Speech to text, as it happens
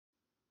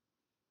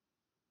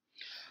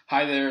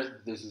Hi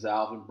there, this is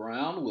Alvin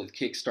Brown with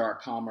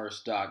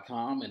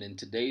KickstartCommerce.com, and in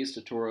today's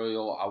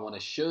tutorial I want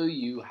to show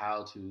you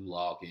how to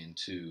log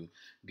into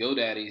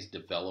GoDaddy's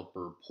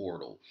Developer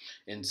Portal.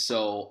 And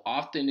so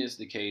often is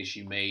the case,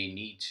 you may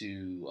need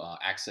to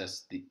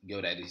access the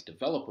GoDaddy's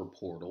Developer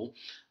Portal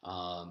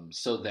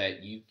so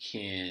that you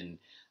can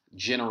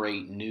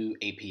generate new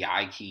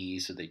API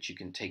keys so that you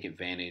can take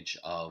advantage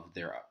of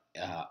their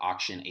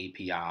auction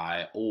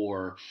API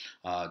or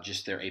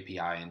just their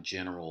API in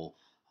general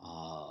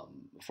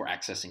for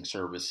accessing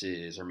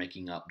services or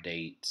making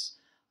updates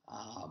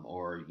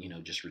or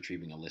just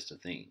retrieving a list of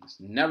things.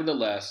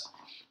 Nevertheless,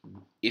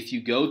 if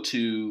you go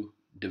to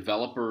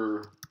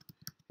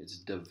it's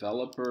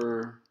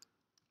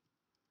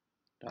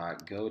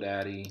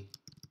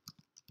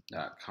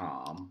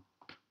developer.godaddy.com,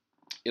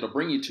 it'll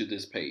bring you to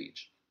this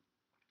page.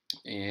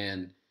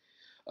 And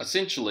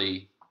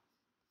essentially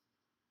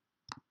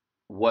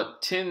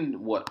what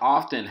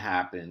often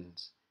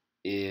happens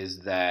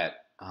is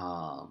that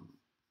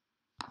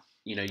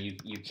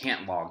you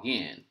can't log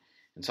in.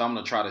 And so I'm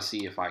going to try to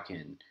see if I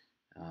can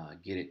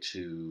get it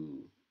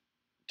to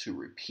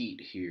repeat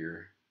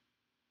here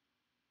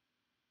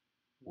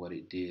what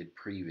it did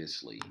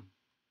previously.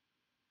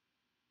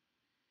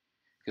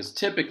 Because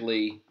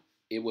typically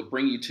it would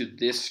bring you to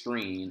this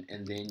screen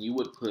and then you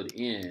would put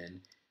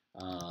in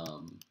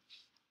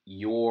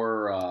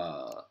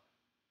your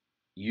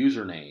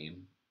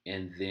username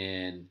and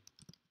then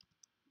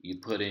you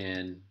put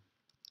in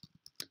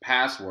the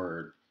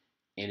password,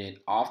 and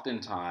it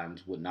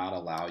oftentimes would not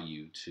allow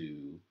you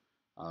to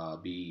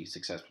be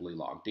successfully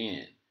logged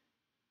in,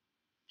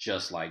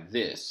 just like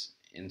this.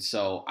 And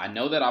so I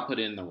know that I put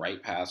in the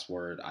right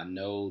password. I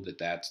know that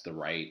that's the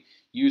right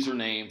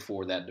username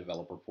for that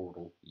developer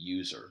portal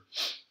user.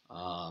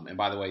 And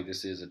by the way,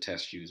 this is a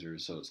test user,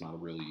 so it's not a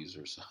real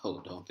user. So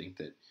don't think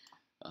that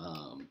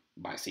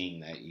by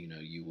seeing that,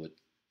 you would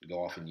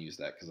go off and use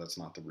that, because that's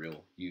not the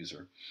real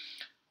user.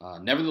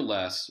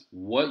 Nevertheless,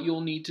 what you'll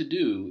need to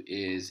do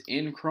is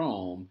in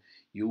Chrome,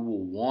 you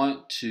will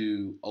want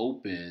to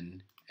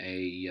open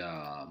a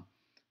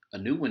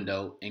new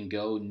window and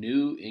go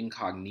New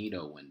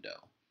Incognito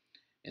Window.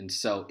 And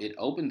so it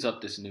opens up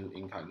this new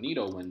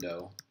Incognito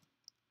window.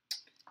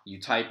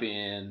 You type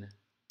in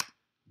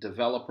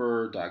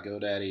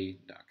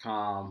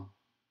developer.godaddy.com,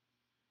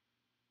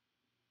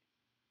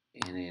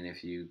 and then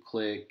if you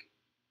click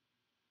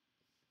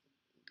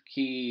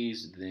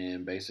keys,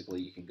 then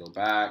basically you can go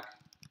back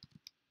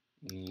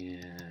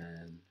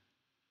and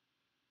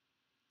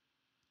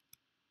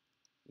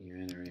you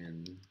enter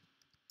in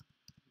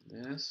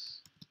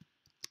this,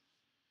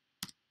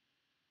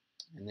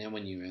 and then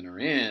when you enter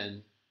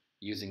in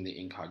using the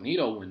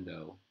incognito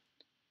window,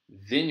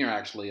 then you're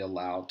actually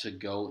allowed to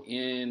go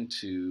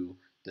into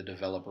the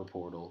developer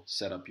portal,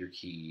 set up your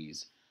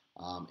keys,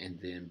 and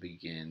then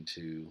begin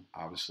to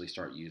obviously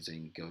start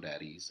using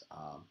GoDaddy's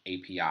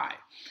API.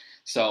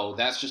 So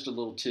that's just a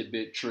little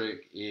tidbit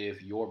trick.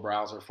 If your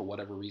browser, for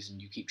whatever reason,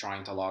 you keep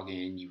trying to log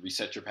in, you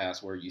reset your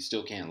password, you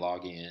still can't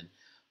log in,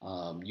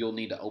 you'll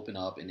need to open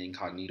up an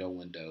incognito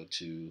window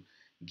to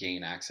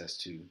gain access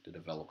to the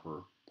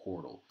developer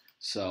portal.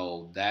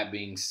 So that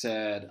being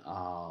said,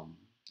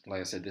 like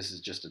I said, this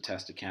is just a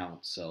test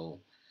account, so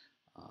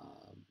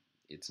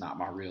it's not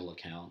my real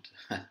account.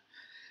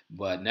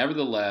 But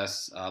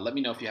nevertheless, let me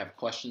know if you have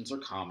questions or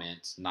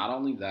comments. Not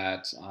only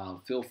that,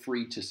 feel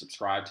free to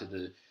subscribe to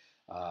this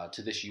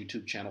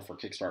YouTube channel for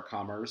Kickstart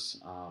Commerce.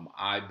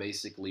 I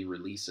basically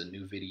release a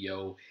new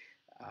video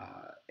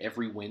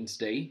every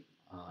Wednesday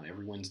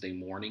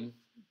morning,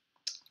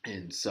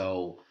 and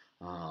so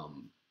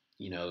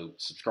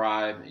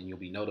subscribe and you'll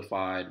be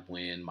notified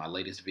when my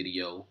latest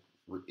video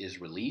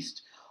is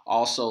released.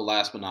 Also,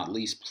 last but not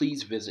least,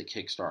 please visit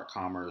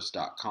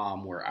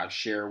kickstartcommerce.com, where I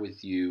share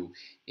with you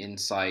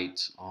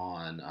insights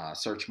on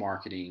search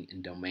marketing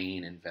and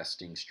domain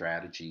investing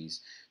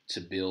strategies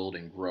to build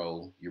and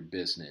grow your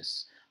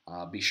business.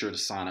 Be sure to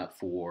sign up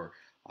for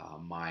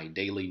my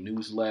daily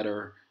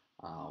newsletter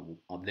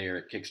there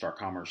at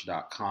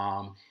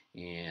kickstartcommerce.com.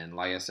 And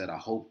like I said, I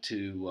hope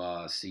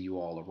to see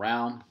you all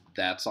around.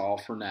 That's all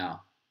for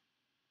now.